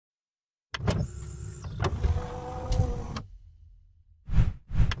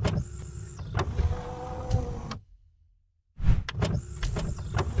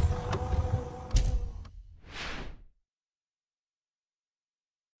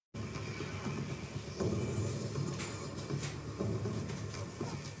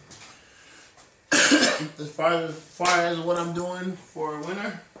as what I'm doing for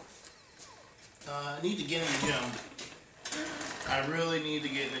winter, I need to get in the gym. I really need to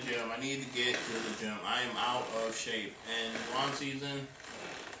get in the gym. I need to get to the gym. I am out of shape. And lawn season,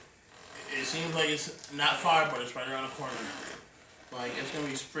 it seems like it's not far, but it's right around the corner. Like, it's going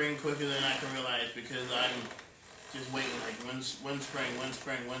to be spring quicker than I can realize because I'm just waiting. Like, when spring.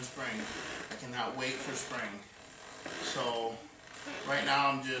 I cannot wait for spring. So, right now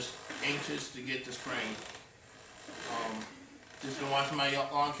I'm just anxious to get to spring. Just been watching my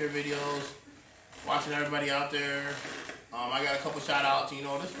lawn care videos, watching everybody out there. I got a couple shout outs. You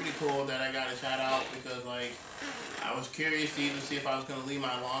know, it's pretty cool that I got a shout out because, like, I was curious to even see if I was going to leave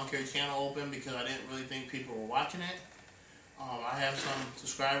my lawn care channel open because I didn't really think people were watching it. I have some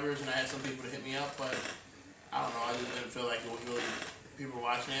subscribers and I had some people to hit me up, but I don't know, I just didn't feel like it was really people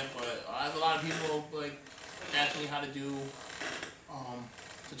watching it. But I have a lot of people, like, asking me how to do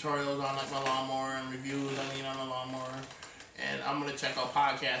tutorials on, like, my lawnmower and reviews, on the lawnmower. And I'm going to check out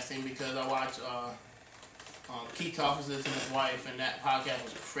podcasting because I watch Keith Offices and his wife, and that podcast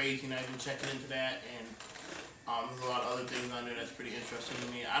was crazy, and I've been checking into that, and there's a lot of other things on there that's pretty interesting to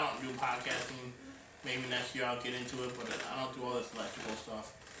me. I don't do podcasting. Maybe next year I'll get into it, but I don't do all this electrical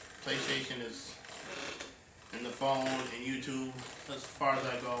stuff. PlayStation is in the phone and YouTube. That's as far as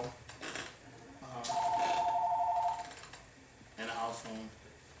I go. And a house phone.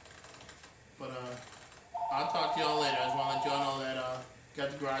 But I'll talk to y'all later. I just want to let y'all know that got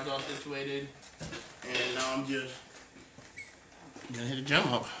the garage all situated, and now I'm just gonna hit the gym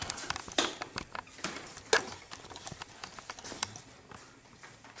up.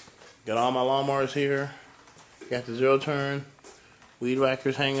 Got all my lawnmowers here. Got the zero turn, weed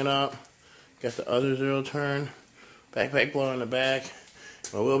whackers hanging up. Got the other zero turn, backpack blower in the back,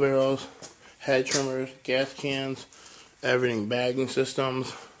 my wheelbarrows, head trimmers, gas cans, everything, bagging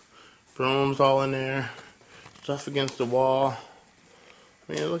systems, brooms all in there, stuff against the wall.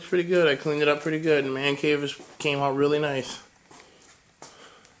 I mean, it looks pretty good. I cleaned it up pretty good. The man cave came out really nice.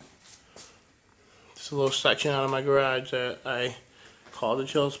 Just a little section out of my garage that I call the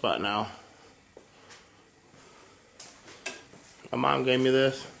chill spot now. My mom gave me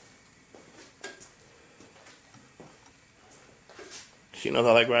this. She knows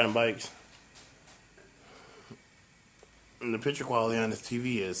I like riding bikes. And the picture quality on this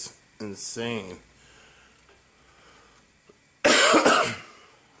TV is insane.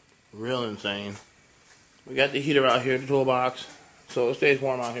 Real insane. We got the heater out here, the toolbox, so it stays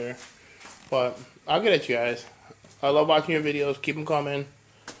warm out here. But I'll get at you guys. I love watching your videos. Keep them coming.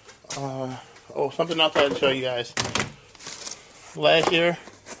 Something else I had to show you guys. Last year,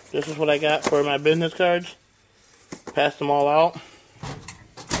 this is what I got for my business cards. Passed them all out.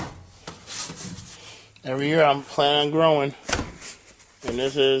 Every year I'm planning on growing. And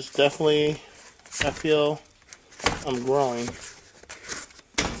this is definitely, I feel I'm growing.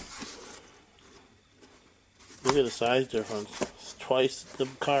 Look at the size difference. It's twice the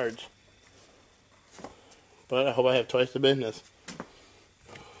cards. But I hope I have twice the business.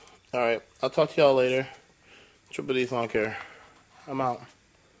 Alright, I'll talk to y'all later. Triple D's Lawn Care. I'm out.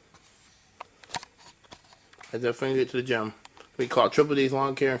 I definitely get to the gym. We call it Triple D's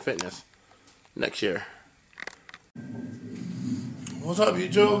Lawn Care and Fitness next year. What's up,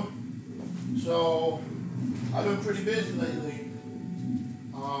 YouTube? So, I've been pretty busy lately.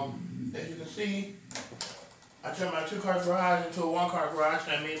 As you can see, I turned my 2-car garage into a 1-car garage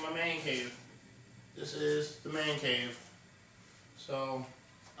and I made my man cave. This is the man cave. So,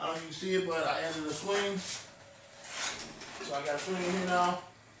 I don't know if you can see it, but I added a swing. So I got a swing in here now.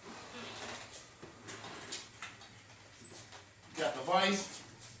 Got the vise,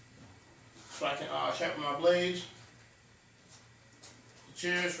 so I can sharpen my blades. The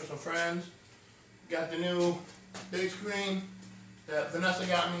chairs for some friends. Got the new big screen that Vanessa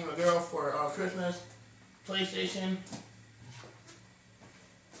got me, my girl, for Christmas. PlayStation.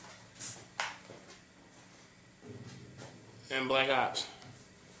 And Black Ops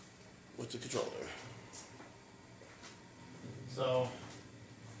with the controller. So,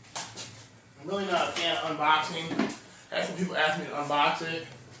 I'm really not a fan of unboxing. I had some people ask me to unbox it.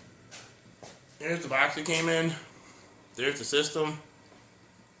 Here's the box it came in. There's the system.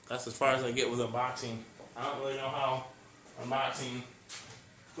 That's as far as I get with unboxing. I don't really know how unboxing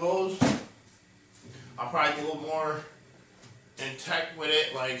goes. I'll probably get a little more in tech with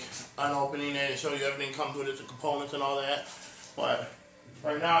it, like unopening it and show you everything comes with it, the components and all that. But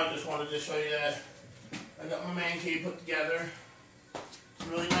right now I just wanted to show you that I got my man cave put together. It's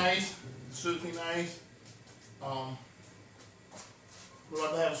really nice. It suits me nice. We're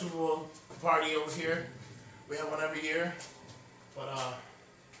about to have a Super Bowl party over here. We have one every year. But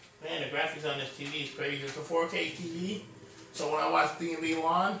Man, the graphics on this TV is crazy. It's a 4K TV, so when I watch D&B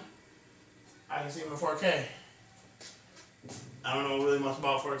Lawn, I can see them in 4K. I don't know really much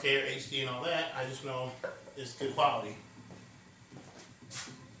about 4K or HD and all that. I just know it's good quality.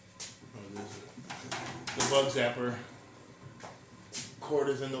 The bug zapper cord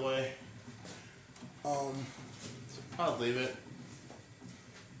is in the way. So I'll leave it.